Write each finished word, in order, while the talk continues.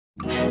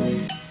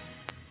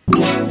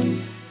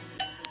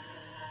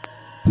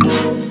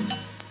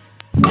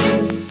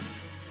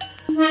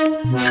Hi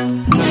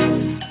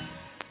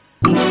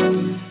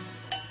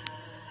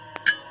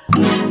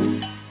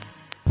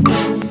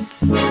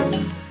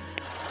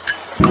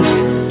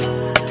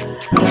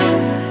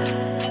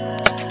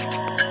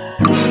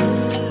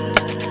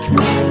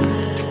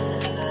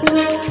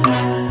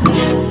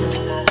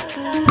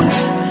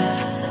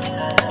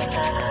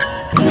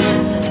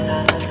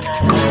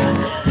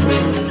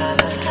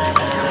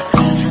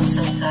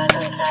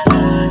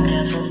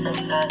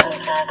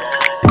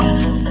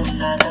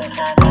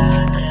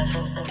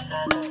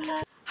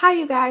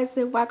you guys,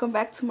 and welcome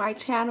back to my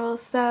channel.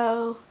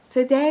 So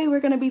today we're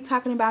going to be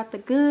talking about the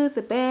good,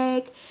 the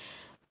bad,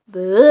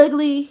 the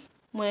ugly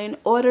when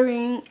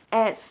ordering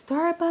at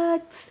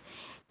Starbucks.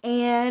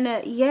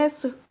 And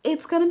yes,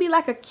 it's going to be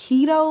like a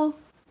keto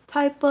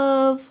type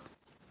of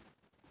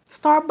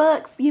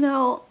Starbucks, you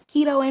know,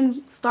 keto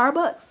and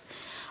Starbucks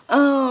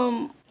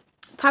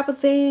type of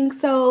thing.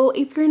 So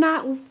if you're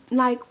not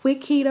like with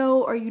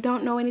keto or you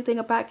don't know anything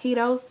about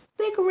keto,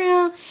 stick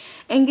around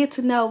and get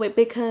to know it,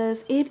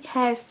 because it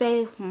has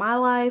saved my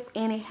life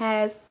and it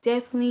has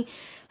definitely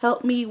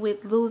helped me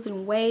with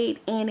losing weight,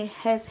 and it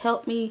has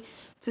helped me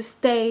to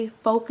stay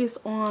focused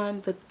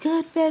on the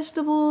good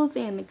vegetables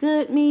and the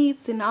good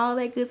meats and all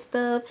that good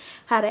stuff,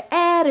 how to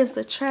add and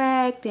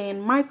subtract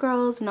and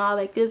macros and all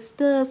that good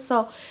stuff.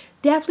 So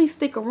definitely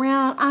stick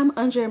around. I'm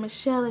Andrea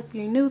Michelle. If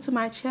you're new to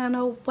my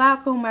channel,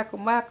 welcome,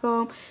 welcome,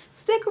 welcome.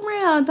 Stick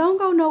around. Don't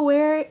go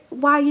nowhere.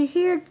 While you're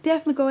here,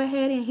 definitely go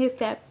ahead and hit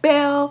that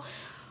bell.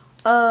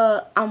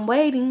 I'm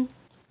waiting.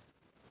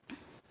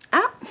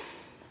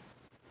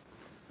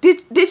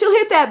 Did you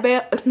hit that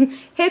bell?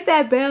 Hit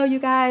that bell, you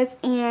guys,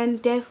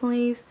 and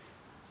definitely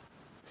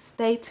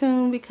stay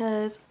tuned,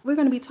 because we're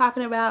going to be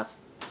talking about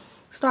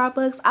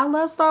Starbucks. I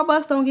love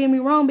Starbucks, don't get me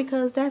wrong,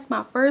 because that's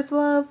my first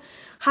love.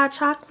 Hot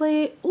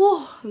chocolate,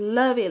 ooh,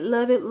 love it,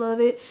 love it, love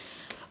it.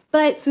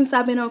 But since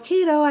I've been on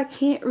keto, I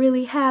can't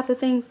really have the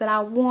things that I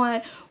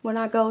want when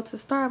I go to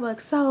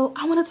Starbucks. So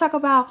I want to talk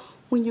about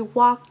when you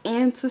walk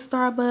into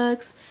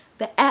Starbucks,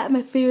 the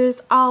atmosphere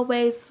is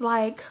always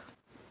like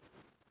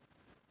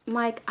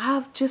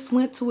I've just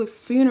went to a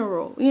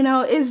funeral. You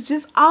know, it's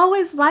just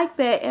always like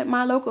that at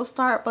my local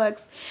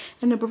Starbucks.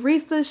 And the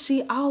barista,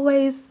 she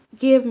always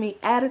give me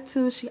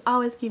attitude. She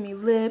always give me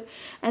lip.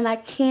 And I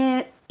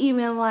can't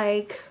even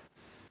like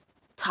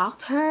talk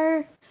to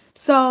her.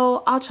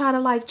 So I'll try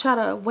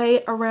to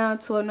wait around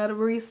till another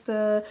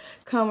barista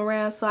come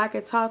around so I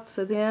can talk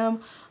to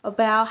them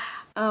about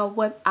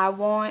what I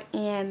want.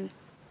 And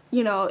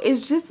you know,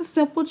 it's just a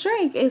simple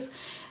drink. It's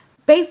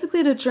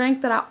basically the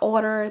drink that I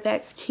order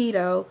that's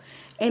keto,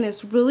 and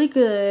it's really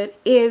good,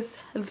 is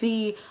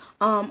the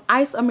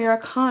iced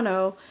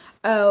Americano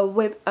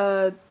with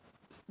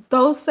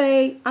dulce.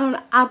 I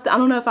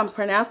don't know if I'm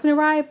pronouncing it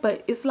right,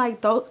 but it's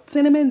like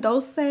cinnamon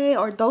dulce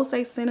or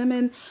dulce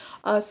cinnamon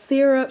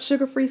syrup,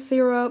 sugar-free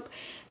syrup,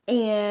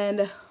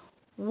 and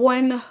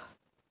one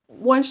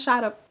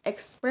shot of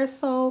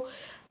espresso.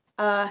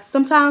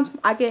 Sometimes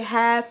I get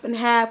half and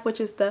half,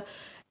 which is the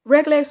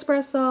regular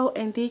espresso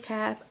and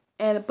decaf.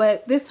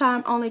 But this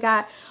time only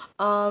got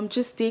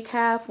just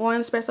decaf,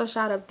 one espresso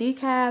shot of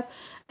decaf,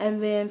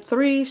 and then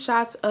 3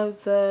 shots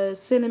of the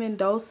cinnamon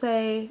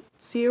dulce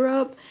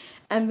syrup,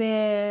 and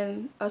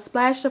then a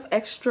splash of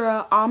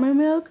extra almond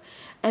milk,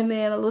 and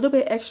then a little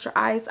bit extra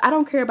ice. I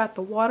don't care about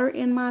the water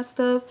in my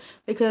stuff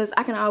because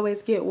I can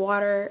always get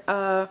water.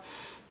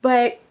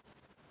 But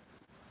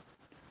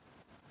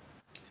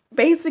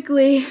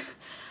basically,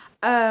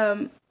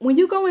 when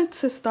you go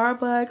into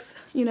Starbucks,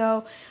 you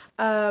know,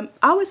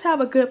 always have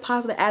a good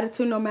positive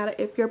attitude, no matter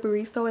if your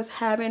barista is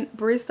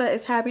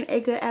having a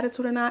good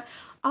attitude or not.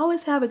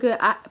 Always have a good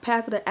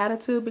positive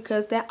attitude,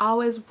 because that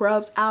always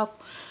rubs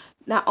out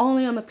not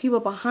only on the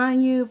people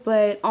behind you,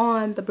 but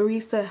on the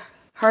barista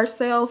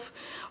herself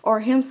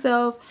or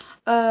himself.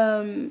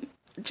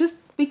 Just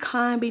be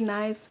kind, be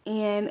nice,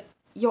 and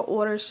your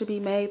order should be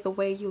made the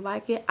way you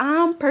like it.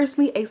 I'm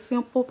personally a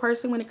simple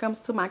person when it comes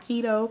to my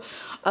keto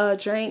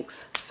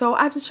drinks, so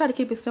I just try to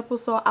keep it simple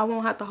so I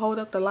won't have to hold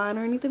up the line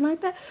or anything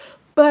like that.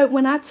 But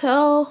when I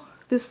tell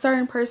this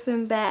certain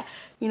person that,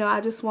 you know,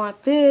 I just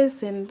want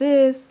this and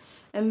this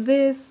and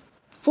this,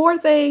 4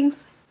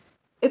 things,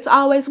 it's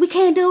always, we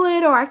can't do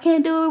it, or I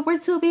can't do it, we're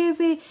too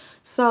busy.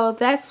 So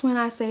that's when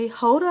I say,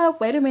 hold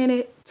up, wait a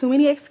minute, too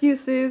many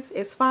excuses,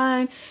 it's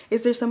fine.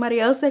 Is there somebody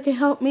else that can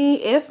help me?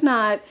 If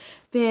not,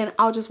 then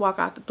I'll just walk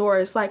out the door.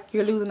 It's like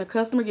you're losing a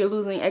customer, you're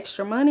losing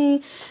extra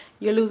money,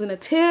 you're losing a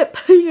tip,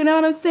 you know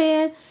what I'm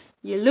saying?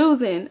 You're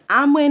losing.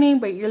 I'm winning,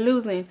 but you're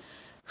losing.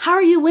 How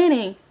are you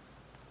winning?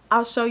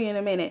 I'll show you in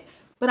a minute.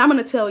 But I'm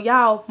going to tell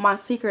y'all my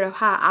secret of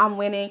how I'm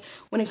winning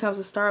when it comes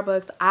to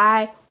Starbucks.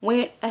 I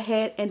went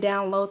ahead and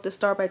downloaded the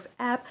Starbucks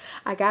app.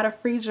 I got a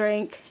free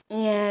drink,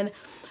 and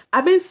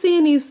I've been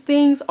seeing these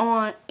things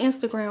on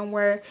Instagram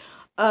where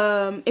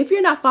if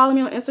you're not following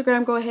me on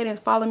Instagram, go ahead and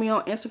follow me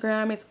on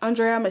Instagram. It's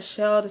Andrea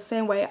Michelle, the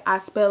same way I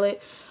spell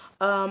it,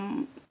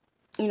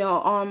 you know,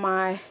 on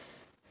my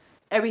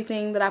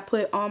everything that I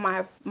put on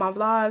my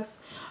vlogs.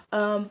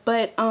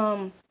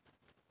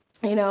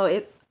 You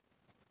know,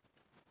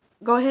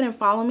 go ahead and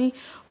follow me.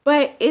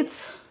 But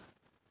it's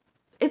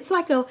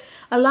like a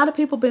lot of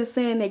people been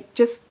saying that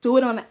just do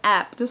it on the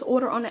app. Just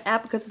order on the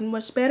app because it's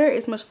much better.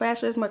 It's much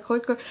faster. It's much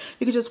quicker.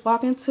 You can just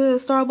walk into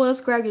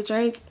Starbucks, grab your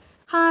drink,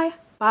 hi,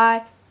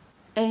 bye,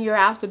 and you're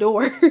out the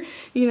door.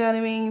 You know what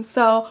I mean?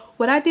 So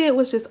what I did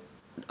was just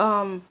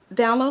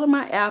downloaded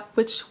my app,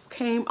 which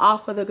came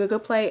off of the Google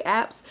Play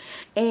apps,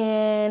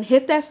 and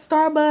hit that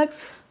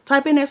Starbucks.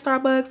 Type in that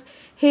Starbucks,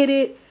 hit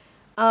it.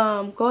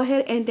 Go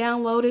ahead and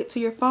download it to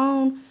your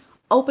phone.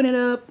 Open it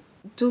up.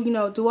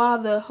 Do all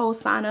the whole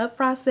sign up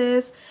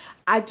process.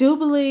 I do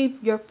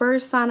believe your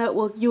first sign up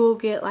you will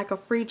get like a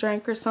free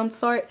drink or some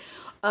sort.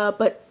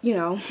 But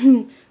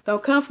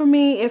don't come for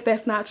me if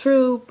that's not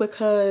true,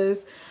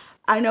 because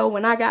I know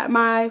when I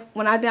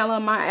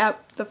downloaded my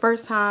app the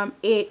first time,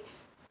 it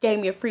gave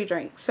me a free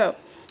drink. So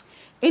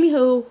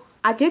anywho,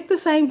 I get the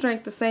same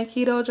drink, the same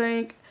keto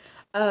drink.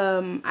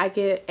 I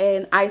get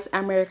an iced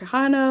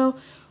Americano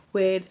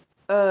with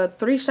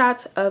 3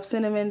 shots of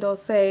cinnamon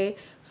dulce,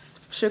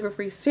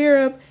 sugar-free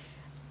syrup,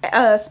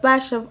 a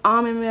splash of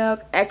almond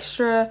milk,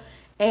 extra,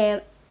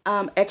 and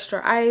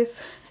extra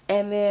ice,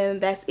 and then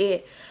that's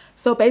it.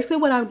 So basically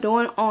what I'm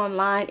doing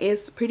online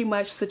is pretty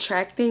much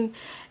subtracting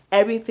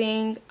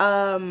everything.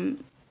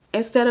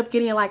 Instead of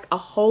getting like a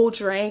whole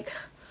drink,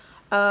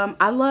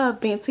 I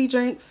love venti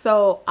drinks,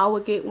 so I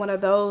would get one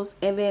of those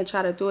and then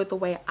try to do it the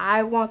way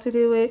I want to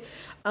do it.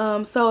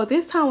 So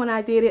this time when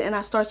I did it and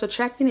I started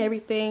subtracting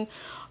everything,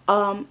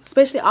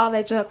 especially all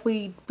that junk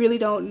we really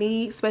don't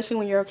need, especially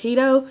when you're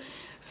keto.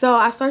 So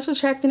I started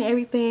subtracting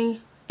everything,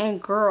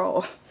 and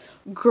girl,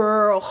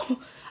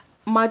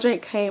 my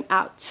drink came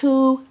out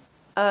to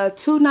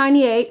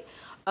 $2.98,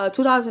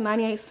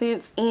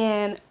 $2.98,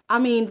 and I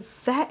mean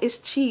that is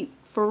cheap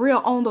for real.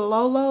 On the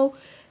low,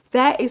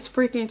 that is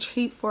freaking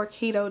cheap for a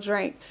keto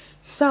drink.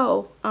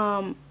 So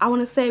I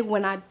want to say,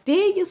 when I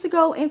did used to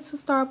go into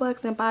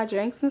Starbucks and buy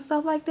drinks and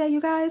stuff like that,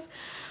 you guys,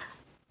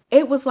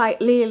 it was like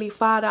literally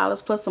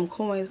 $5 plus some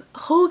coins.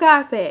 Who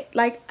got that?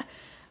 Like,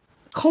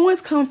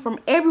 coins come from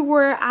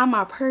everywhere, out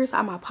my purse,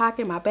 out my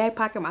pocket, my back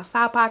pocket, my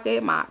side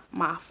pocket, my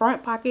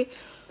front pocket.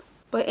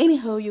 But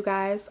anywho, you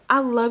guys, I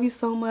love you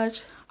so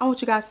much. I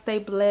want you guys to stay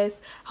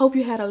blessed. Hope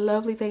you had a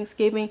lovely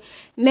Thanksgiving.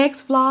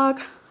 Next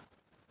vlog,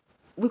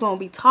 we're going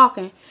to be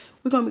talking.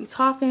 We're going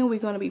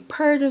to be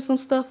purging some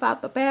stuff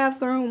out the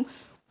bathroom.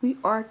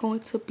 We're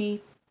going to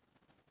be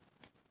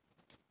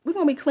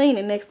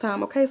cleaning next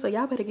time, okay? So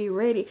y'all better get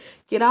ready.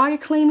 Get all your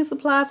cleaning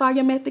supplies, all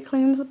your method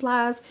cleaning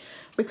supplies,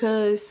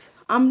 because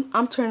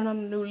I'm turning on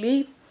a new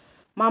leaf.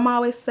 Mama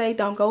always say,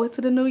 don't go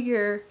into the new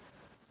year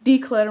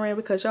decluttering,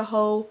 because your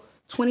whole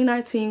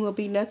 2019 will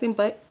be nothing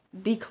but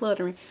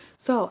decluttering.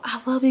 So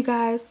I love you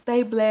guys.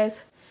 Stay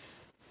blessed.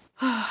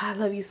 Oh, I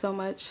love you so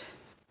much.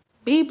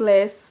 Be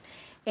blessed.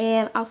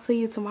 And I'll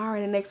see you tomorrow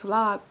in the next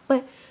vlog.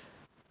 But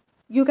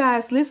you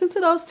guys, listen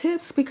to those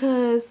tips,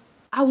 because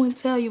I wouldn't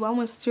tell you. I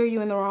wouldn't steer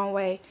you in the wrong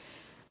way.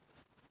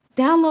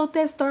 Download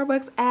that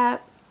Starbucks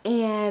app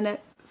and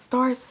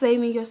start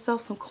saving yourself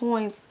some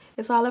coins.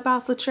 It's all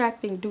about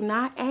subtracting. Do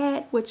not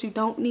add what you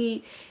don't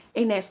need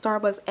in that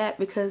Starbucks app,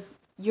 because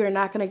you're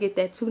not going to get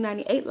that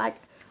 $2.98 like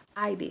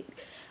I did.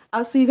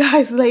 I'll see you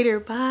guys later.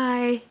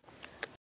 Bye.